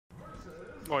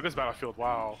Oh, this battlefield,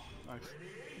 wow. Nice.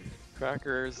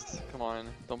 Crackers, come on,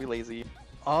 don't be lazy.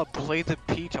 Play the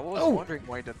peach. I was wondering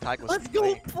why the tag was Let's go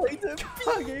playing. play the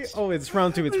Kage. Oh, it's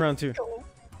round 2. It's round 2. Go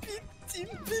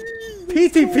PTP.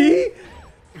 PTP?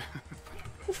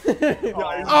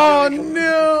 Oh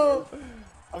no!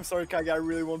 I'm sorry, Kage. I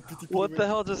really want PTP. What the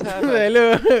hell just happened?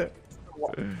 Hello.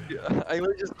 I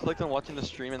literally just clicked on watching the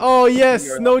stream and. Oh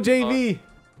yes, no JV.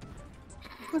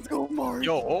 Let's go, Mark.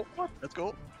 Yo, let's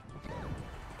go.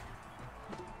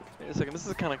 Wait a second, this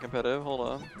is kind of competitive. Hold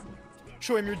on.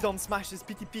 Show him your dumb smashes,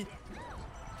 PTP.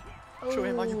 Show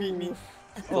him how you beat me.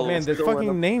 Oh man, the still fucking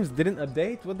winnable. names didn't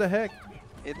update. What the heck?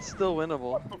 It's still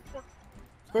winnable. Of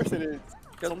course it is.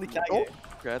 It's only Kage.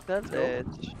 Grab that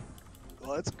edge.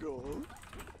 Let's go.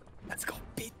 Let's go,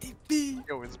 PTP.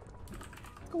 Yo, it's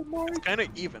Go, Mark. kind of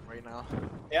even right now.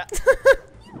 Yeah.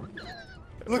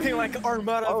 Looking like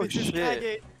Armada Oh, versus shit.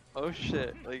 Kage. Oh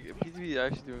shit, like PTV is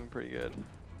actually doing pretty good.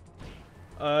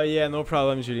 Yeah, no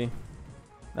problem, Judy.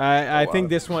 I wow. think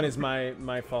this one is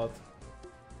my fault.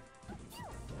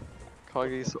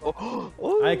 Kage,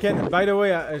 oh, I can. By the way,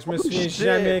 je me souviens shit.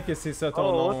 jamais que c'est ça ton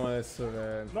Oh, nom sur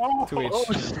No! Twitch. Oh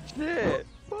shit!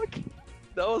 Fuck!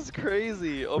 That was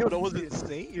crazy. Oh, Yo, that was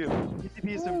insane.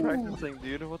 PTV's been practicing,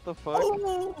 dude. What the fuck?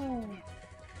 Oh.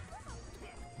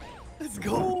 Let's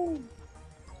go.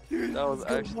 Dude, That was let's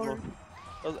go, actually Mark.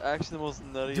 that was actually the most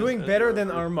nutty. Doing better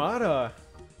than Armada.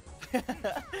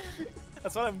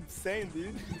 That's what I'm saying,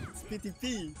 dude. It's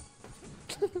PTP.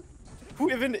 Who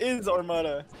even is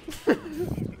Armada?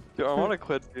 Dude, I want to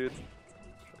quit, dude.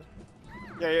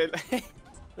 Yeah.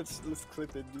 let's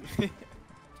clip it,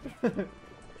 dude.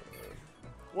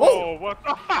 Whoa, what?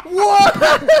 What?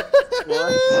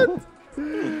 What?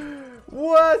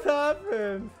 What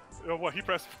happened? Yo, what? He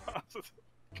pressed pause.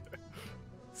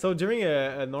 So during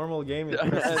a normal game, it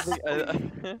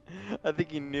I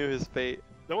think he knew his fate.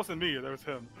 That wasn't me, that was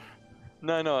him.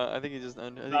 No, I think he just. I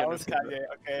think That was understood Kage,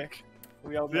 okay.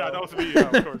 We all know. Yeah, that was me, yeah,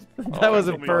 of course. that was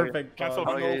a cancel me. perfect Cancel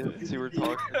pause. me. Okay, see, we're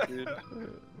talking, dude.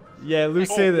 Yeah, Lou Oh,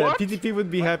 said that what? PTP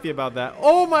would be happy about that.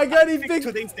 Oh my god, he think picked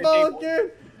today's the day.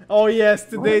 Falcon! Oh yes,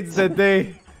 today's the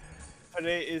day.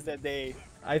 Today is the day.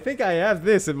 I think I have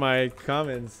this in my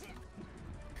comments.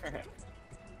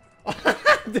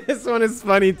 This one is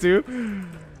funny too.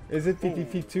 Is it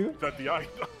PTP 2? That the eye.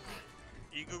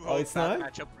 Oh, it's not?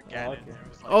 Matchup for Ganon. Oh, okay. It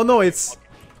was like- Oh no, it's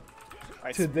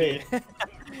I today. see.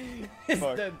 It's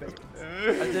Fuck. the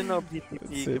day. I didn't know PTP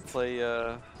That's could it. play.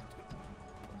 I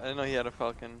didn't know he had a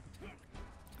Falcon.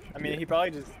 I mean, he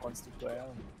probably just wants to play. I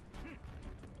don't know.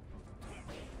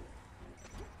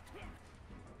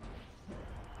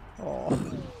 Oh.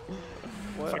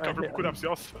 Ça couvre beaucoup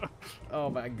d'absence. Oh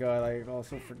my god, I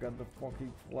also forgot the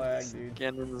fucking flag, dude.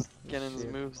 Ganon's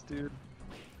Shit. moves, dude.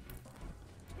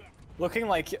 Looking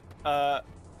like,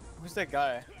 who's that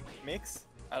guy? Mix?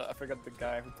 I forgot the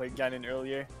guy who played Ganon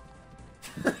earlier.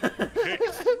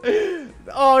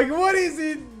 Oh, what is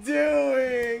he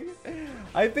doing?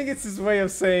 I think it's his way of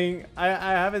saying I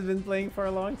haven't been playing for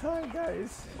a long time,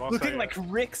 guys. Looking like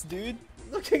Rix, dude.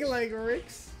 Looking like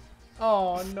Rix.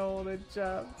 Oh no, the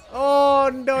jab.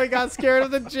 Oh no, he got scared of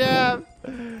the jab.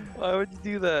 Why would you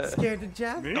do that? Scared the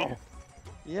jab? Me? No.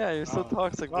 Yeah, you're so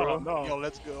toxic, bro. No. Yo,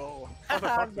 let's go.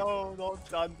 No, don't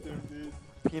taunt him, dude.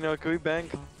 Pino, can we ban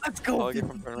Let's go, Kage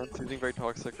from tournaments? He's being very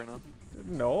toxic right now.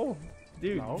 No.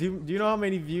 Dude, No. do you know how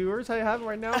many viewers I have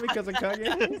right now because of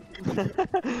Kage?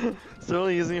 Still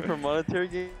only using it for monetary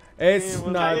gain? It's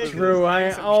What not the heck? true.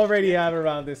 I already have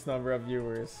around this number of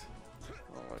viewers.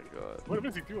 Oh my god. What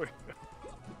is he doing?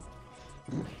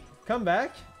 Come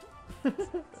back.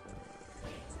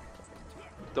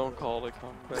 Don't call it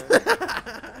comeback.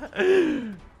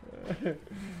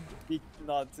 Be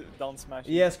not down smash.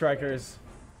 Yeah, strikers.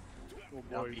 Oh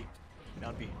Down boy. B.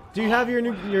 Down B. Do you have your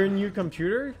new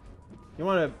computer? You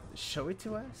want to show it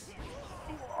to us?